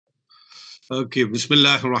Okay,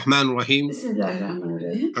 Bismillah ar-Rahman ar-Rahim.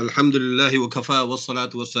 Bismillahirrahmanirrahim. Alhamdulillahi wa kafa wa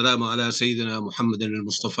salatu wa salamu ala Sayyidina Muhammadin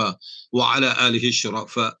al-Mustafa wa ala alihi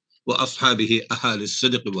sharafa wa ashabihi ahali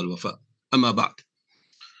sidq wal wafa. Amma ba'd.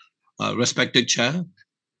 Respected Chair,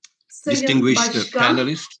 Sayın distinguished Başkan,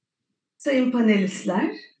 panelists. sayın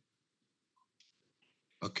panelistler.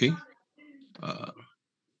 Okay.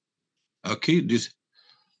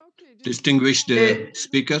 Distinguished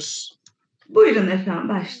speakers. Buyurun efendim,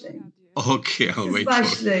 başlayın. Okay, I'll Siz wait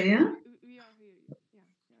başlayın.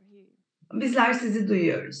 Bizler sizi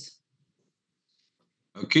duyuyoruz.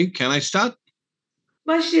 Okay, can I start?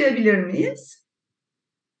 Başlayabilir miyiz?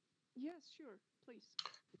 Yes, sure, please.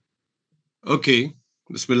 Okay,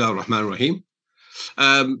 Bismillahirrahmanirrahim.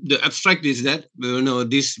 The abstract is that,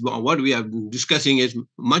 what we are discussing is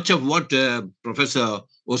much of what Professor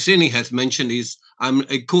Hosseini has mentioned is, I'm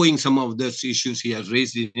echoing some of those issues he has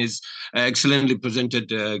raised in his excellently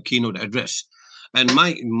presented keynote address. And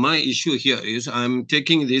my issue here is I'm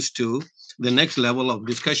taking this to the next level of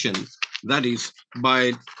discussion, that is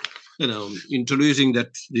by, introducing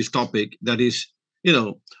this topic, that is,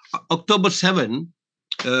 October 7,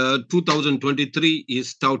 2023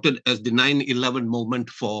 is touted as the 9/11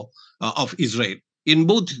 moment of Israel. In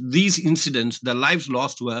both these incidents, the lives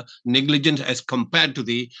lost were negligent as compared to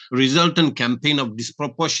the resultant campaign of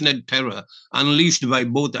disproportionate terror unleashed by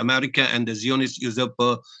both America and the Zionist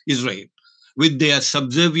usurper Israel, with their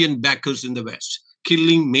subservient backers in the West,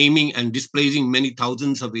 killing, maiming, and displacing many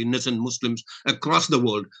thousands of innocent Muslims across the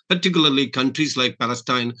world, particularly countries like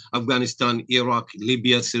Palestine, Afghanistan, Iraq,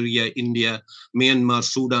 Libya, Syria, India, Myanmar,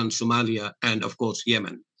 Sudan, Somalia, and of course,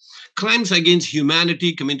 Yemen. Crimes against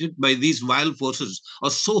humanity committed by these vile forces are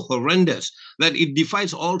so horrendous that it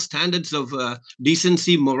defies all standards of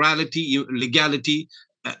decency, morality, legality,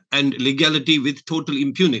 and legality with total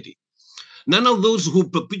impunity. None of those who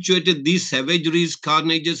perpetuated these savageries,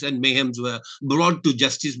 carnages, and mayhems were brought to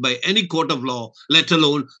justice by any court of law, let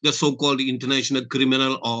alone the so-called International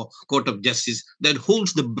Criminal or Court of Justice that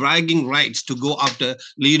holds the bragging rights to go after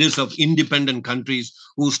leaders of independent countries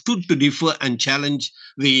who stood to defer and challenge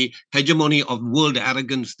the hegemony of world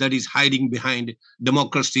arrogance that is hiding behind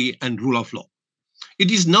democracy and rule of law. It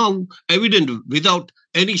is now evident without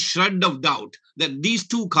any shred of doubt that these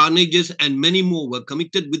two carnages and many more were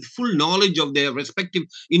committed with full knowledge of their respective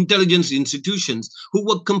intelligence institutions, who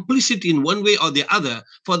were complicit in one way or the other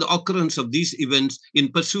for the occurrence of these events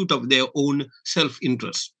in pursuit of their own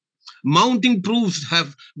self-interest. Mounting proofs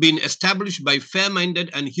have been established by fair-minded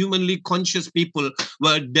and humanly conscious people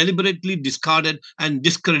were deliberately discarded and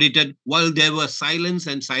discredited, while they were silenced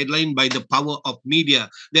and sidelined by the power of media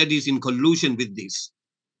that is in collusion with this.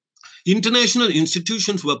 International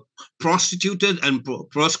institutions were prostituted and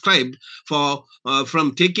proscribed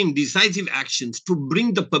from taking decisive actions to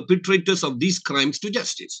bring the perpetrators of these crimes to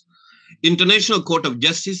justice. International Court of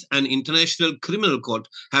Justice and International Criminal Court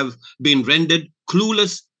have been rendered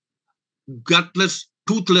clueless, gutless,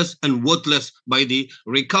 toothless, and worthless by the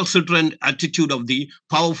recalcitrant attitude of the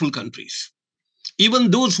powerful countries.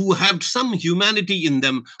 Even those who had some humanity in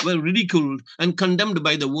them were ridiculed and condemned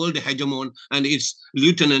by the world hegemon and its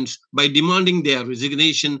lieutenants by demanding their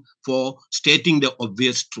resignation for stating the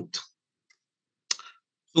obvious truth.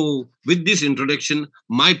 So with this introduction,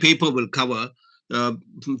 my paper will cover the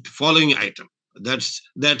following item. That's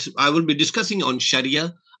I will be discussing on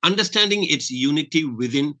Sharia, understanding its unity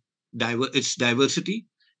within its diversity,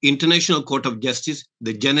 International Court of Justice,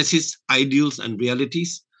 the genesis, ideals, and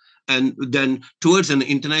realities, and then towards an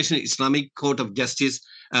International Islamic Court of Justice,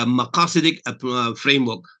 Maqasidic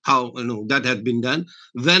framework, how that has been done.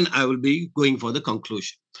 Then I will be going for the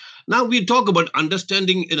conclusion. Now we talk about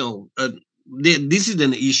understanding, this is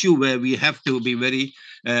an issue where we have to be very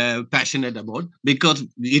passionate about, because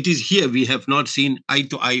it is here we have not seen eye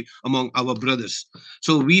to eye among our brothers.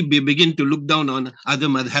 So we begin to look down on other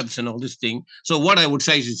madhabs and all this thing. So what I would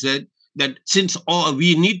say is that since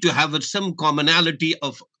we need to have some commonality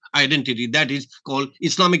of identity, that is called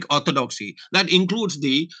Islamic orthodoxy, that includes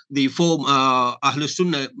the four Ahl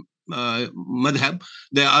Sunnah madhab,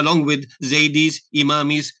 along with Zaydis,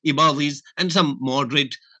 Imamis, Ibadis, and some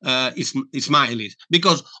moderate Ismailis,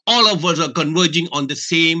 because all of us are converging on the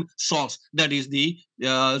same source, that is the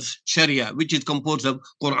Sharia, which is composed of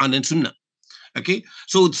Quran and Sunnah. Okay,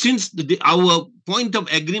 so since our point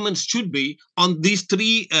of agreement should be on these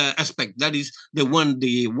three aspects, that is the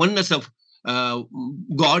oneness of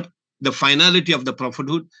God, the finality of the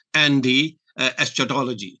prophethood, and the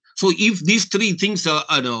eschatology. So if these three things are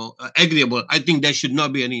agreeable, I think there should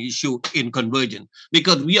not be any issue in conversion,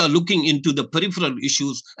 because we are looking into the peripheral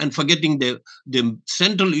issues and forgetting the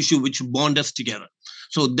central issue which bond us together.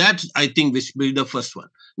 So that, I think, will be the first one.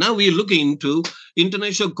 Now we look into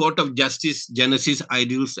International Court of Justice, Genesis,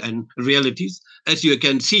 Ideals, and Realities. As you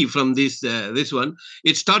can see from this one,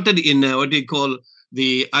 it started in what we call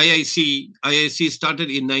the IIC. IIC started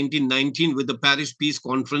in 1919 with the Paris Peace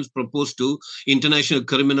Conference proposed to International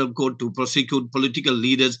Criminal Court to prosecute political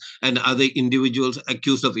leaders and other individuals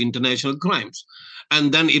accused of international crimes.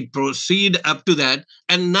 And then it proceeded up to that.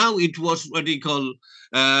 And now it was what we call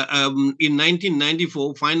in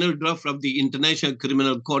 1994, final draft of the International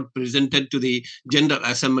Criminal Court presented to the General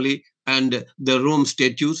Assembly, and the Rome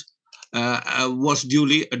Statutes was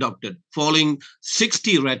duly adopted. Following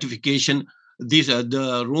 60 ratification,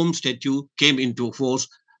 the Rome Statute came into force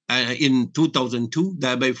in 2002,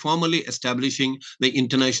 thereby formally establishing the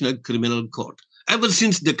International Criminal Court. Ever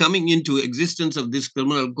since the coming into existence of this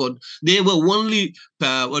criminal court, they were only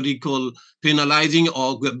what we call penalizing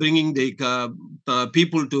or bringing the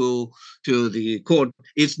people to the court.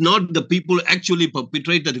 It's not the people actually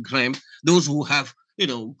perpetrated the crime. Those who have,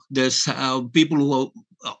 there's people who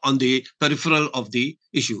are on the peripheral of the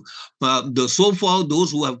issue. So far,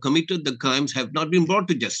 those who have committed the crimes have not been brought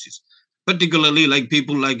to justice. Particularly like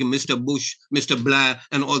people like Mr. Bush, Mr. Blair,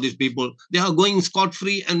 and all these people, they are going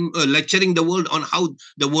scot-free and lecturing the world on how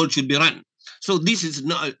the world should be run. So this is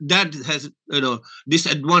not, that has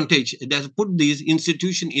disadvantage. It has put these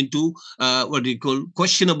institutions into what we call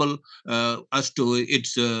questionable as to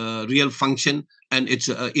its real function and its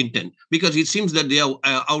intent, because it seems that they are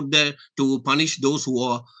out there to punish those who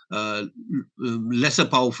are lesser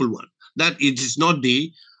powerful one. That it is not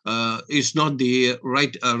the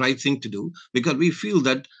right thing to do, because we feel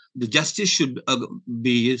that the justice should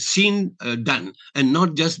be seen done and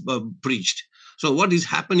not just preached. So what is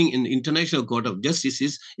happening in the International Court of Justice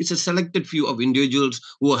is it's a selected few of individuals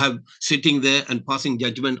who have sitting there and passing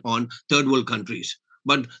judgment on third world countries.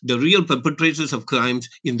 But the real perpetrators of crimes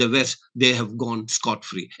in the West, they have gone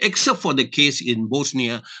scot-free, except for the case in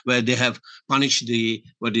Bosnia, where they have punished the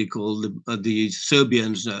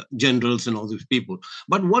Serbians, generals, and all these people.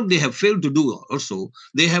 But what they have failed to do also,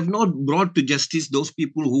 they have not brought to justice those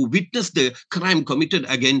people who witnessed the crime committed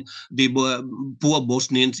against the poor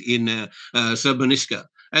Bosnians in Srebrenica.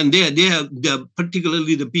 And they are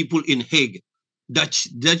particularly the people in Hague. Dutch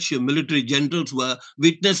military generals were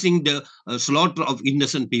witnessing the slaughter of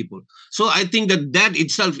innocent people. So I think that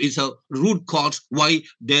itself is a root cause why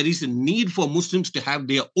there is a need for Muslims to have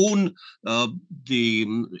their own the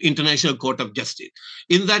International Court of Justice.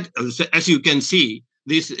 In that, as you can see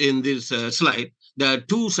this in this slide, there are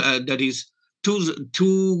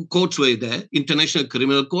two courts were there: International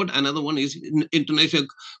Criminal Court. Another one is International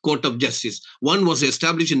Court of Justice. One was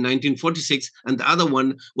established in 1946, and the other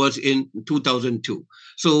one was in 2002.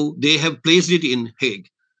 So they have placed it in Hague.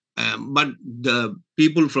 But the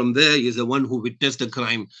people from there is the one who witnessed the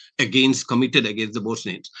crime committed against the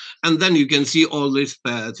Bosnians. And then you can see all this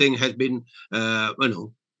thing has been,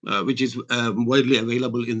 which is widely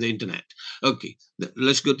available in the internet. Okay,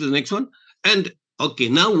 let's go to the next one. And okay,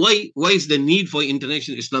 now why is the need for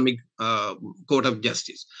International Islamic Court of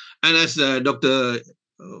Justice? And as Dr.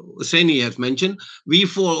 Hussaini has mentioned,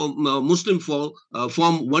 Muslims form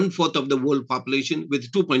 1/4 of the world population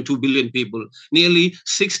with 2.2 billion people, nearly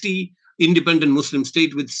 60 independent Muslim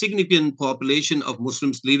states with significant population of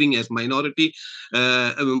Muslims living as minority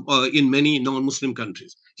in many non-Muslim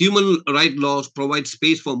countries. Human rights laws provide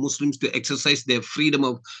space for Muslims to exercise their freedom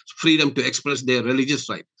to express their religious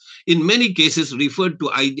right. In many cases referred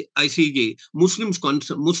to ICJ, Muslims'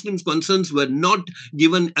 concerns were not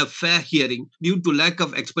given a fair hearing due to lack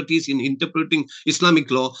of expertise in interpreting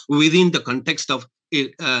Islamic law within the context of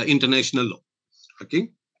international law.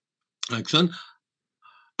 Okay, excellent.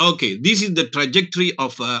 Okay, this is the trajectory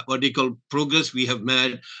of what they call progress we have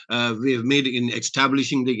made. In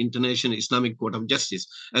establishing the International Islamic Court of Justice,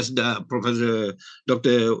 as the Professor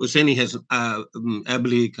Dr. Hussaini has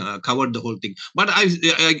ably covered the whole thing. But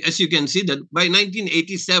as you can see, that by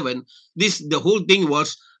 1987, the whole thing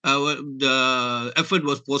was. The effort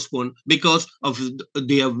was postponed because of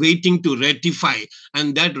they are waiting to ratify,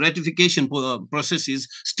 and that ratification process is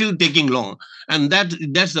still taking long, and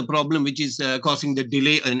that's the problem which is causing the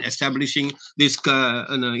delay in establishing this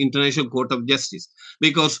International Court of Justice,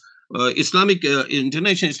 because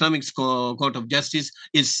International Islamic Court of Justice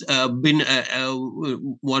is been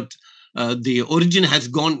the origin has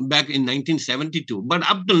gone back in 1972, but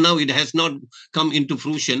up till now it has not come into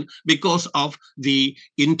fruition because of the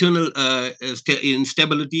internal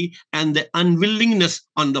instability and the unwillingness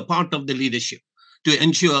on the part of the leadership. to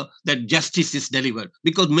ensure that justice is delivered,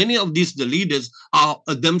 because many of the leaders are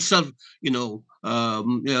themselves,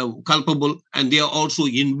 culpable, and they are also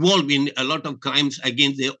involved in a lot of crimes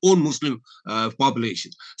against their own Muslim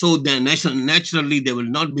population. So naturally they will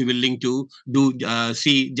not be willing to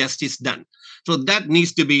see justice done. So that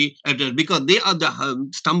needs to be addressed, because they are the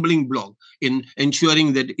stumbling block in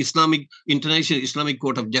ensuring that International Islamic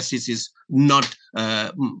Court of Justice is not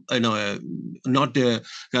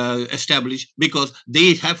established, because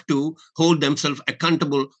they have to hold themselves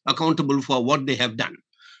accountable for what they have done.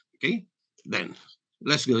 Okay, then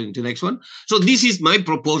let's go into the next one. So this is my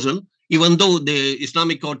proposal, even though the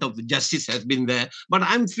Islamic Court of Justice has been there, but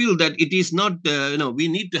I feel that it is not, we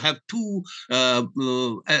need to have two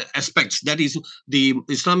aspects. That is, the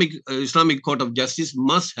Islamic Court of Justice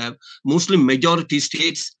must have Muslim majority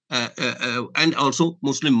states and also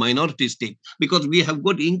Muslim minority states, because we have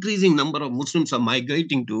got increasing number of Muslims are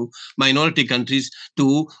migrating to minority countries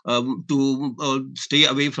to stay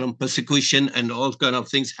away from persecution and all kind of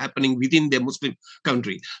things happening within their Muslim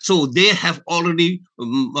country. So they have already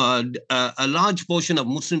a large portion of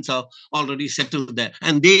Muslims are already settled there,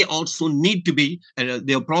 and they also need to be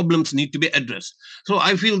their problems need to be addressed. So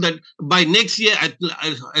I feel that by next year, I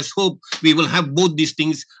hope we will have both these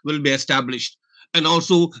things will be established. And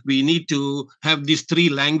also, we need to have these three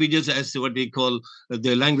languages as what they call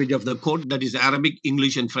the language of the court, that is Arabic,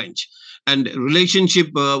 English, and French. And relationship,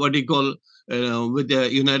 what they call with the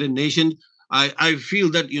United Nations, I feel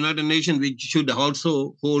that United Nations, which should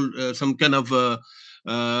also hold some kind of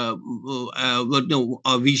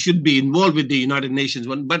we should be involved with the United Nations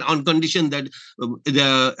one, but on condition that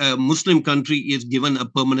the Muslim country is given a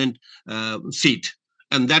permanent seat,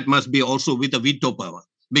 and that must be also with a veto power,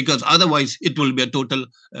 because otherwise it will be a total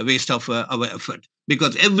waste of our effort.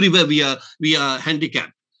 Because everywhere we are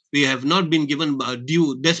handicapped. We have not been given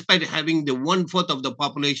due, despite having the 1/4 of the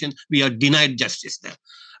population. We are denied justice there.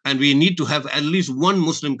 And we need to have at least one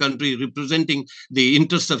Muslim country representing the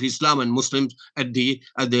interests of Islam and Muslims at the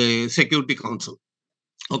Security Council.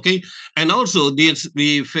 Okay, and also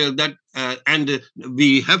we feel that and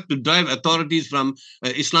we have to drive authorities from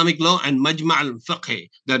Islamic law and Majma' al-Fiqh,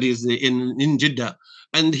 that is in Jeddah.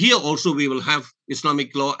 And here also we will have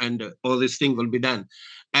Islamic law, and all this thing will be done.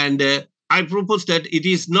 And I propose that it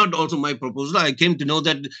is not also my proposal. I came to know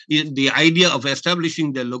that the idea of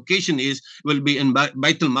establishing the location will be in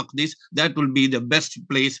Bait al-Maqdis. That will be the best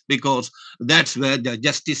place, because that's where the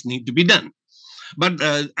justice need to be done. But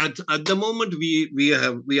at the moment, we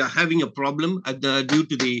are having a problem due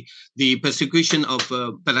to the persecution of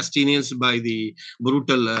Palestinians by the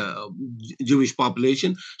brutal Jewish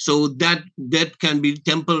population. So that can be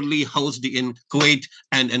temporarily housed in Kuwait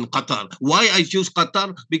and in Qatar. Why I choose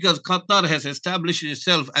Qatar? Because Qatar has established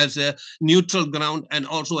itself as a neutral ground, and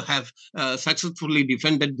also have successfully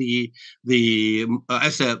defended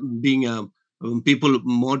being a people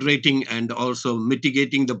moderating and also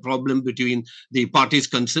mitigating the problem between the parties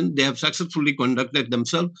concerned. They have successfully conducted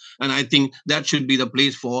themselves, and I think that should be the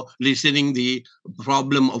place for listening the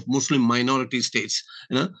problem of Muslim minority states.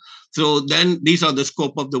 So then these are the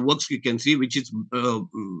scope of the works you can see, which is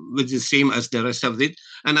same as the rest of it.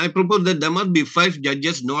 And I propose that there must be 5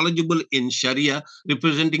 judges knowledgeable in Sharia,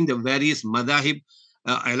 representing the various madhahib,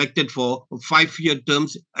 elected for 5-year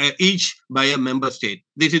terms each by a member state.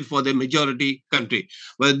 This is for the majority country.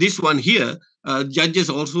 Well, this one here, judges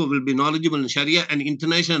also will be knowledgeable in Sharia and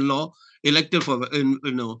international law, elected for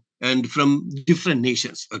and from different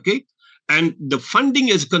nations. Okay. And the funding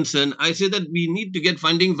is concerned, I say that we need to get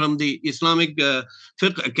funding from the Islamic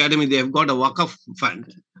Fiqh Academy. They have got a Waqf fund,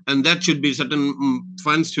 and that should be certain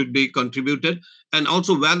funds should be contributed, and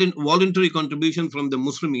also voluntary contribution from the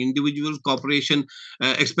Muslim individuals, corporation,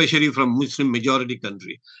 especially from Muslim majority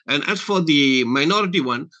country. And as for the minority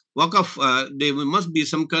one, Waqf, there must be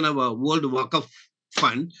some kind of a World Waqf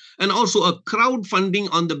fund, and also a crowdfunding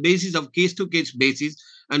on the basis of case-to-case basis,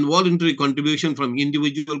 and voluntary contribution from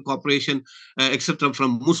individual, corporation, etc.,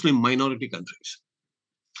 from Muslim minority countries.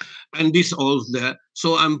 And this all there.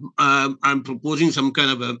 So I'm proposing some kind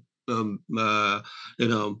of a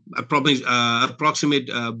approximate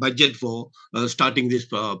budget for starting this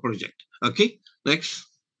project. Okay, next.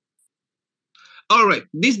 All right,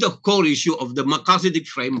 this is the core issue of the Maqasidic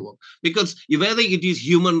framework, because whether it is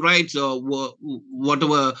human rights or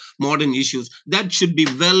whatever modern issues, that should be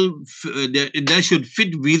that should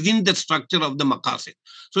fit within the structure of the Maqasid.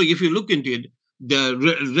 So if you look into it, the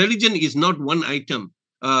religion is not one item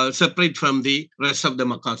separate from the rest of the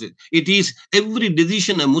Maqasid. It is every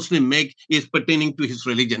decision a Muslim make is pertaining to his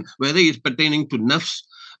religion, whether it's pertaining to nafs,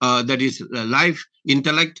 that is life,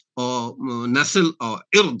 intellect, or nasl or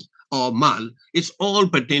ird, or mal. It's all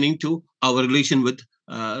pertaining to our relation with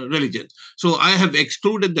religion. So I have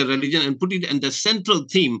excluded the religion and put it in the central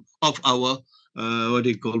theme of our what do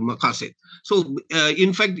you call maqasid. So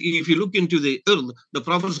in fact, if you look into the earth, the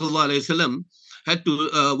Prophet ﷺ had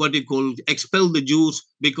to what you call expel the Jews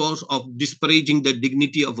because of disparaging the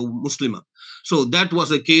dignity of a Muslim. So that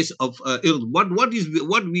was a case of ird. What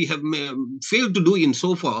we have failed to do in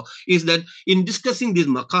so far is that in discussing this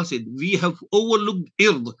maqasid, we have overlooked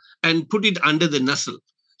ird and put it under the nasl.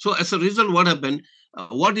 So as a result, what happened?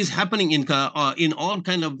 What is happening in all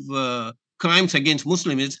kind of crimes against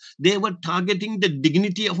Muslims is they were targeting the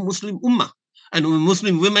dignity of Muslim ummah and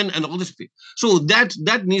Muslim women and all this. So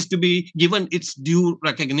that needs to be given its due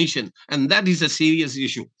recognition, and that is a serious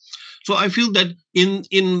issue. So I feel that in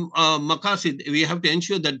maqasid, we have to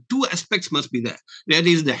ensure that two aspects must be there. That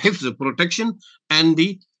is the hifz, the protection, and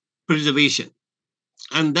the preservation.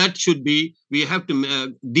 And that should be, we have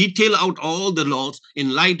to detail out all the laws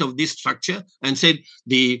in light of this structure and say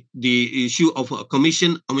the issue of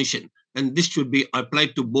commission, omission. And this should be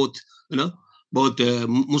applied to both, both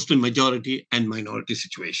Muslim majority and minority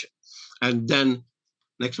situation. And then,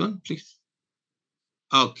 next one, please.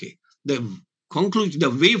 Okay. The conclusion, the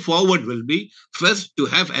way forward will be first to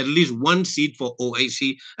have at least one seat for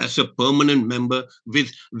OIC as a permanent member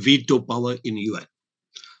with veto power in UN.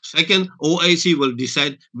 Second, OIC will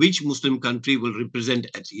decide which Muslim country will represent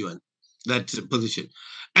at UN. That's the position.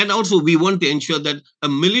 And also, we want to ensure that a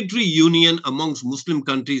military union amongst Muslim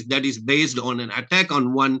countries that is based on an attack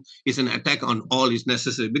on one is an attack on all is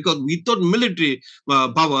necessary, because without military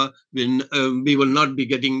power, we will not be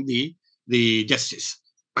getting the justice.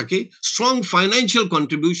 Okay, strong financial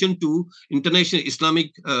contribution to International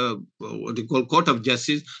Islamic what they call Court of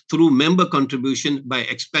Justice through member contribution by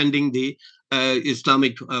expanding the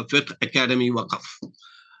Islamic Fiqh Academy Waqf,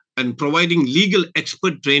 and providing legal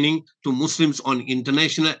expert training to Muslims on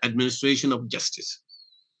international administration of justice,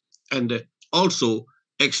 and also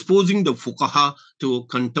exposing the fuqaha to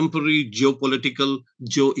contemporary geopolitical,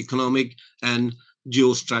 geo-economic, and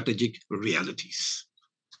geostrategic realities.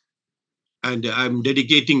 And I'm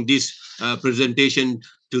dedicating this presentation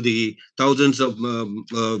to the thousands of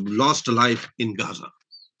lost life in Gaza.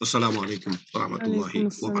 Assalamu alaikum wa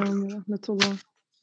rahmatullahi wa barakatuh.